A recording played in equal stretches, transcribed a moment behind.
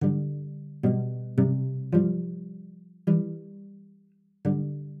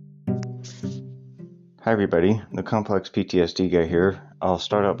Hi everybody, the Complex PTSD guy here. I'll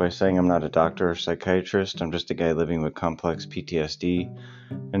start out by saying I'm not a doctor or psychiatrist, I'm just a guy living with complex PTSD,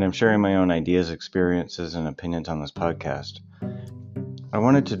 and I'm sharing my own ideas, experiences, and opinions on this podcast. I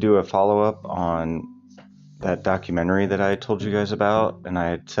wanted to do a follow-up on that documentary that I told you guys about, and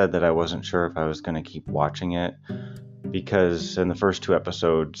I had said that I wasn't sure if I was going to keep watching it, because in the first two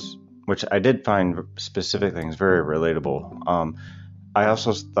episodes, which I did find specific things very relatable, I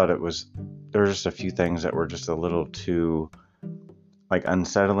also thought there were just a few things that were just a little too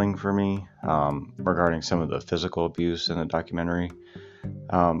unsettling for me regarding some of the physical abuse in the documentary.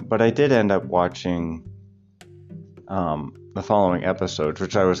 But I did end up watching the following episodes,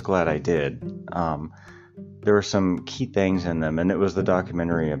 which I was glad I did. There were some key things in them, and it was the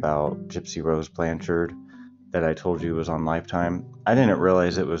documentary about Gypsy Rose Blanchard that I told you was on Lifetime. I didn't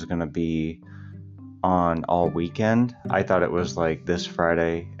realize it was going to be on all weekend. I thought it was like this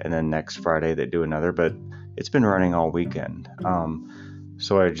Friday and then next Friday they do another, but it's been running all weekend.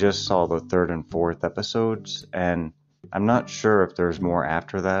 So I just saw the third and fourth episodes, and I'm not sure if there's more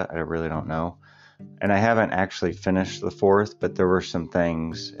after that. I really don't know. And I haven't actually finished the fourth, but there were some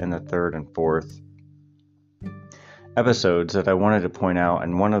things in the third and fourth episodes that I wanted to point out,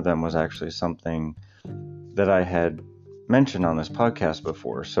 and one of them was actually something that I had mentioned on this podcast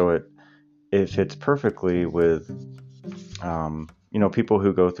before. So it fits perfectly with people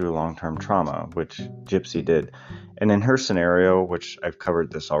who go through long-term trauma, which Gypsy did. And in her scenario, which I've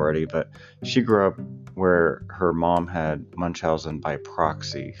covered this already, but she grew up where her mom had Munchausen by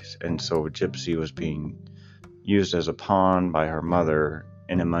proxy, and so Gypsy was being used as a pawn by her mother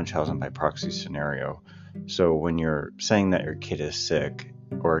in a Munchausen by proxy scenario. So when you're saying that your kid is sick,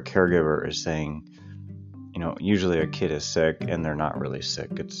 or a caregiver is saying, usually a kid is sick and they're not really sick.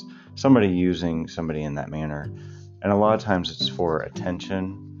 It's somebody using somebody in that manner. And a lot of times it's for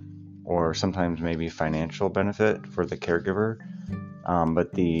attention or sometimes maybe financial benefit for the caregiver.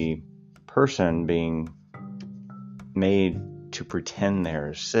 But the person being made to pretend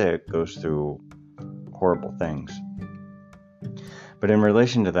they're sick goes through horrible things. But in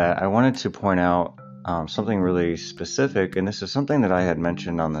relation to that, I wanted to point out something really specific, and this is something that I had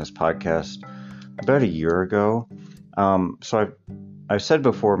mentioned on this podcast about a year ago. So I've said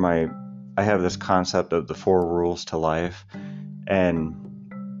before, I have this concept of the 4 rules to life, and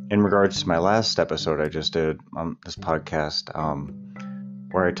in regards to my last episode I just did on this podcast,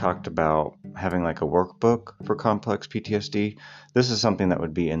 where I talked about having like a workbook for complex PTSD. This is something that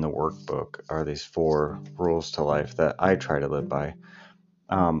would be in the workbook, are these 4 rules to life that I try to live by.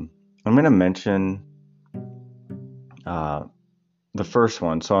 I'm going to mention the first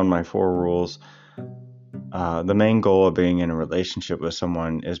one. So on my 4 rules, the main goal of being in a relationship with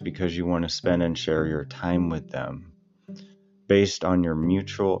someone is because you want to spend and share your time with them based on your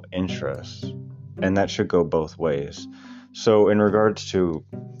mutual interests, and that should go both ways. So in regards to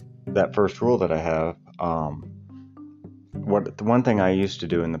that first rule that I have, the one thing I used to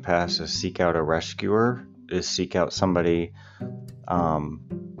do in the past is seek out a rescuer, is seek out somebody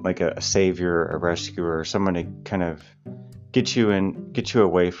like a savior, a rescuer, someone to kind of get you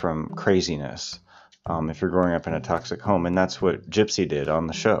away from craziness. If you're growing up in a toxic home, and that's what Gypsy did on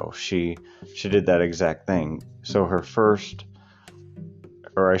the show. She did that exact thing. So her first,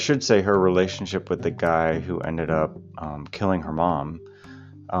 or I should say her relationship with the guy who ended up killing her mom,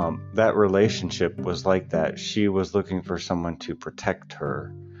 that relationship was like that. She was looking for someone to protect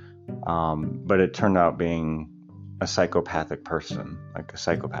her, but it turned out being a psychopathic person, like a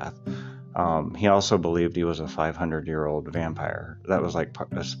psychopath. He also believed he was a 500-year-old vampire. That was like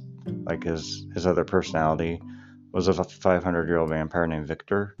his other personality was a 500-year-old vampire named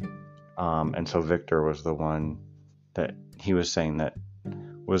Victor. And so Victor was the one that he was saying that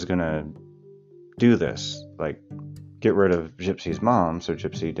was going to do this, like get rid of Gypsy's mom so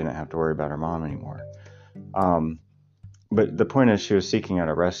Gypsy didn't have to worry about her mom anymore. But the point is, she was seeking out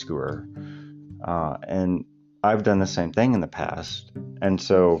a rescuer. And I've done the same thing in the past. And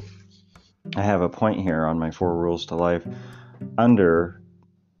so I have a point here on my 4 rules to life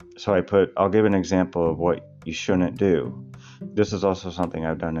so I'll give an example of what you shouldn't do. This is also something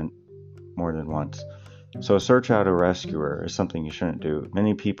I've done more than once. So search out a rescuer is something you shouldn't do.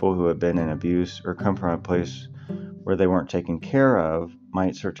 Many people who have been in abuse or come from a place where they weren't taken care of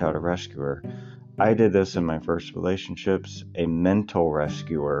might search out a rescuer. I did this in my first relationships. A mental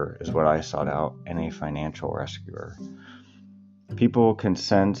rescuer is what I sought out, and a financial rescuer. People can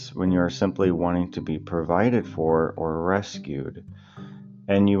sense when you are simply wanting to be provided for or rescued,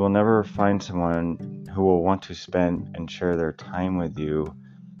 and you will never find someone who will want to spend and share their time with you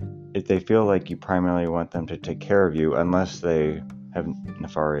if they feel like you primarily want them to take care of you, unless they have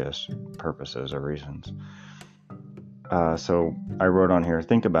nefarious purposes or reasons. So I wrote on here,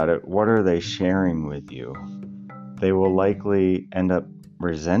 think about it. What are they sharing with you? They will likely end up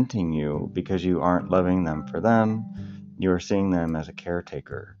resenting you because you aren't loving them for them. You are seeing them as a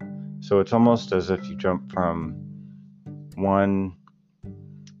caretaker. So it's almost as if you jump from one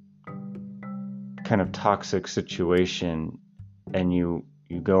kind of toxic situation and you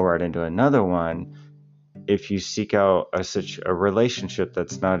go right into another one. If you seek out a relationship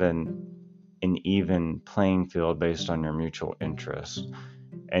that's not an even playing field based on your mutual interest,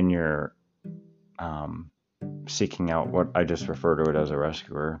 and you're seeking out what I just refer to it as a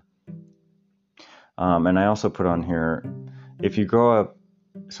rescuer. And I also put on here, if you grow up,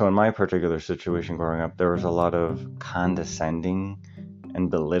 so in my particular situation growing up, there was a lot of condescending and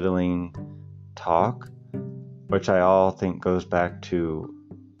belittling talk, which I all think goes back to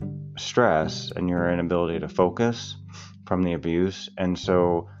stress and your inability to focus from the abuse. And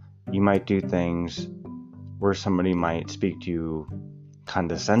so you might do things where somebody might speak to you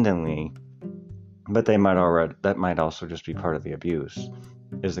condescendingly, but that might also just be part of the abuse,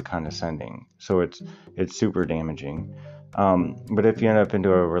 is the condescending. So it's super damaging. But if you end up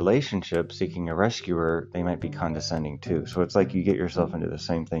into a relationship seeking a rescuer, they might be condescending too. So it's like you get yourself into the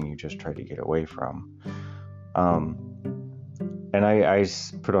same thing you just try to get away from. And I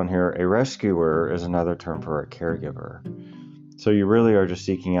put on here, a rescuer is another term for a caregiver. So you really are just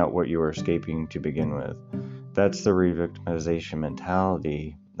seeking out what you are escaping to begin with. That's the re-victimization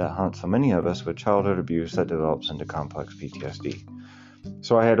mentality that haunts so many of us with childhood abuse that develops into complex PTSD.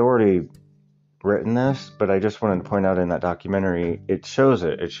 So I had already written this, but I just wanted to point out in that documentary, it shows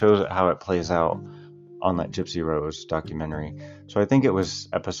how it plays out on that Gypsy Rose documentary. So I think it was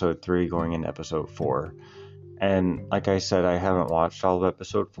episode 3 going into episode 4. And like I said, I haven't watched all of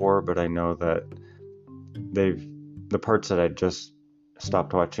episode 4, but I know that the parts that I just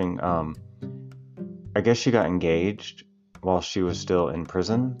stopped watching, I guess she got engaged while she was still in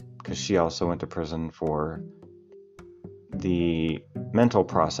prison, because she also went to prison for the mental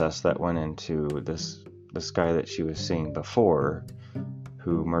process that went into this guy that she was seeing before,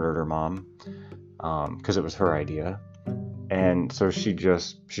 who murdered her mom, because it was her idea. And so she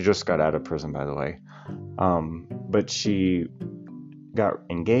just got out of prison, by the way. But she got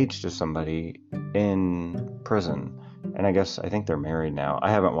engaged to somebody in prison, and I think they're married now.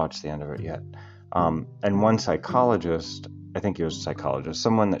 I haven't watched the end of it yet. And one psychologist, I think he was a psychologist,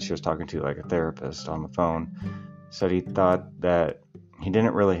 someone that she was talking to, like a therapist on the phone, said he thought that he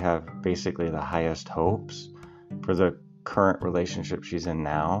didn't really have basically the highest hopes for the current relationship she's in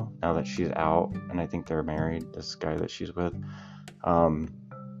now that she's out, and I think they're married, this guy that she's with.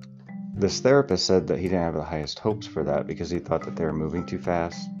 This therapist said that he didn't have the highest hopes for that because he thought that they were moving too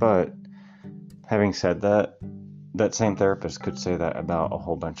fast. But having said that, that same therapist could say that about a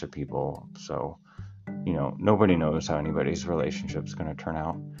whole bunch of people. So, nobody knows how anybody's relationship is going to turn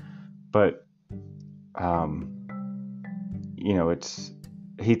out. But,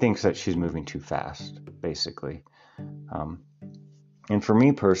 he thinks that she's moving too fast, basically. And for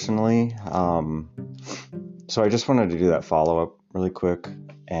me personally, so I just wanted to do that follow-up really quick,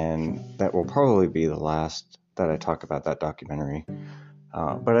 and that will probably be the last that I talk about that documentary.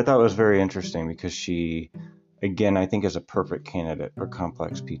 But I thought it was very interesting because she, again, I think is a perfect candidate for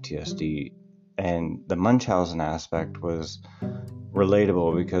complex PTSD. And the Munchausen aspect was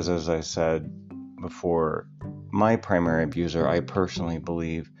relatable because, as I said before, my primary abuser, I personally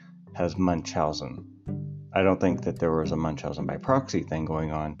believe, has Munchausen. I don't think that there was a Munchausen by proxy thing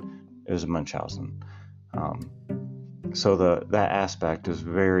going on. It was a Munchausen. So that aspect is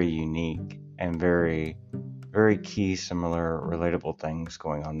very unique and very, very key, similar, relatable things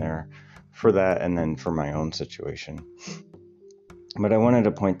going on there for that, and then for my own situation. But I wanted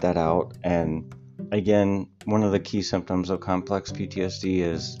to point that out. And again, one of the key symptoms of complex PTSD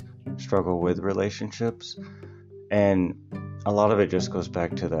is struggle with relationships. And a lot of it just goes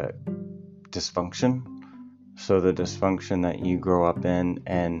back to that dysfunction. So the dysfunction that you grow up in,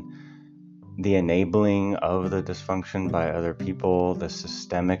 and the enabling of the dysfunction by other people, the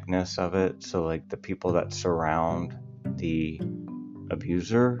systemicness of it. So like the people that surround the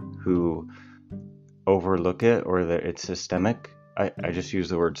abuser who overlook it, or that it's systemic. I just use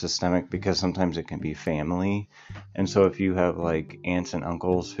the word systemic because sometimes it can be family. And so if you have like aunts and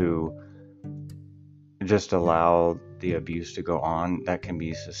uncles who just allow the abuse to go on, that can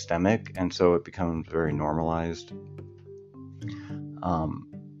be systemic, and so it becomes very normalized.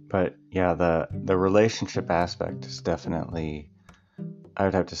 But yeah, the relationship aspect is definitely, I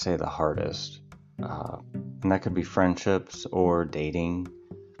would have to say, the hardest. And that could be friendships or dating.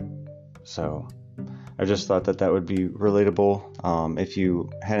 So I just thought that would be relatable. If you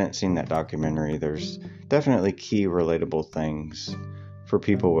hadn't seen that documentary, there's definitely key relatable things for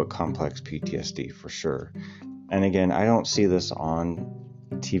people with complex PTSD for sure. And again, I don't see this on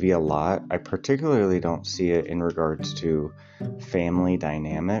TV a lot. I particularly don't see it in regards to family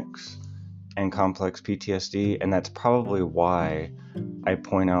dynamics and complex PTSD, and that's probably why I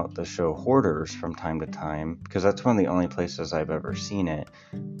point out the show Hoarders from time to time, because that's one of the only places I've ever seen it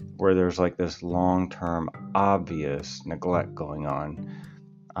where there's like this long-term obvious neglect going on,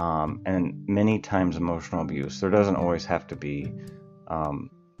 and many times emotional abuse. There doesn't always have to be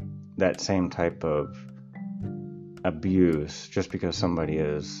that same type of abuse just because somebody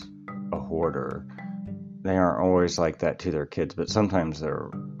is a hoarder. They aren't always like that to their kids, but sometimes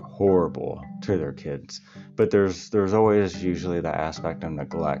they're horrible to their kids. But there's always usually that aspect of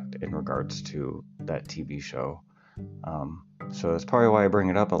neglect in regards to that TV show. So that's probably why I bring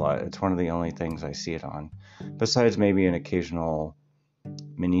it up a lot. It's one of the only things I see it on. Besides maybe an occasional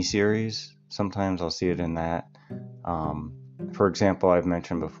miniseries, sometimes I'll see it in that. For example, I've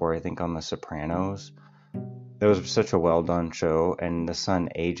mentioned before, I think on The Sopranos, that was such a well done show, and the son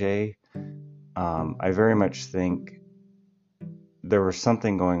AJ, I very much think there was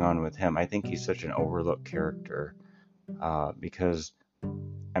something going on with him. I think he's such an overlooked character, because,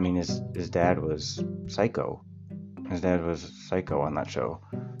 I mean, his dad was psycho. His dad was psycho on that show.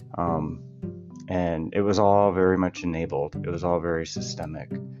 And it was all very much enabled. It was all very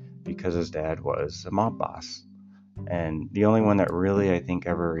systemic because his dad was a mob boss. And the only one that really, I think,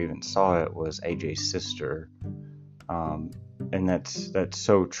 ever even saw it was AJ's sister. And that's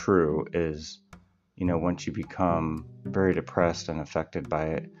so true, is, once you become very depressed and affected by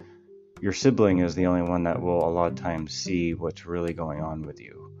it, your sibling is the only one that will a lot of times see what's really going on with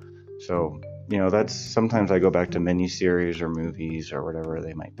you. So, that's, sometimes I go back to miniseries or movies or whatever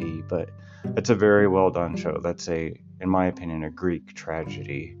they might be, but it's a very well done show. That's in my opinion, a Greek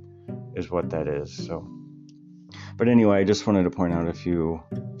tragedy is what that is. So, but anyway, I just wanted to point out a few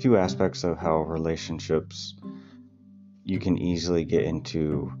aspects of how relationships, you can easily get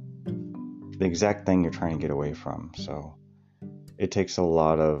into the exact thing you're trying to get away from. So it takes a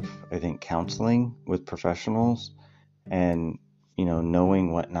lot of, I think, counseling with professionals and,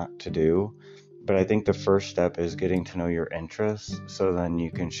 knowing what not to do. But I think the first step is getting to know your interests, so then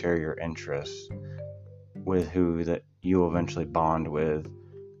you can share your interests with who that you eventually bond with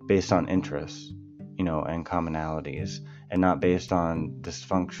based on interests, and commonalities, and not based on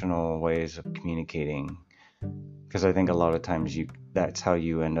dysfunctional ways of communicating. Because I think a lot of times that's how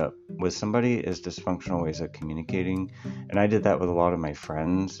you end up with somebody, is dysfunctional ways of communicating. And I did that with a lot of my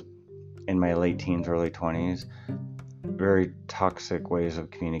friends in my late teens, early 20s. Very toxic ways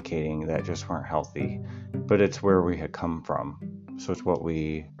of communicating that just weren't healthy. But it's where we had come from. So it's what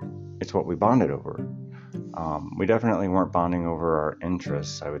we bonded over. We definitely weren't bonding over our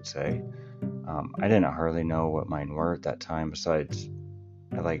interests, I would say. I didn't hardly know what mine were at that time, besides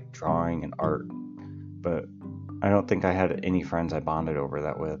I like drawing and art. But I don't think I had any friends I bonded over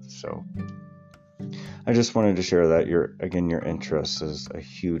that with. So I just wanted to share that your interest is a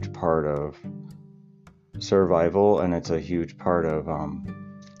huge part of survival, and it's a huge part of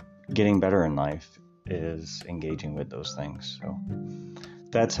getting better in life, is engaging with those things. So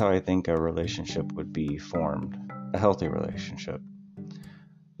that's how I think a relationship would be formed, a healthy relationship.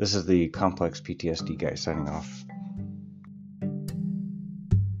 This is the Complex PTSD guy signing off.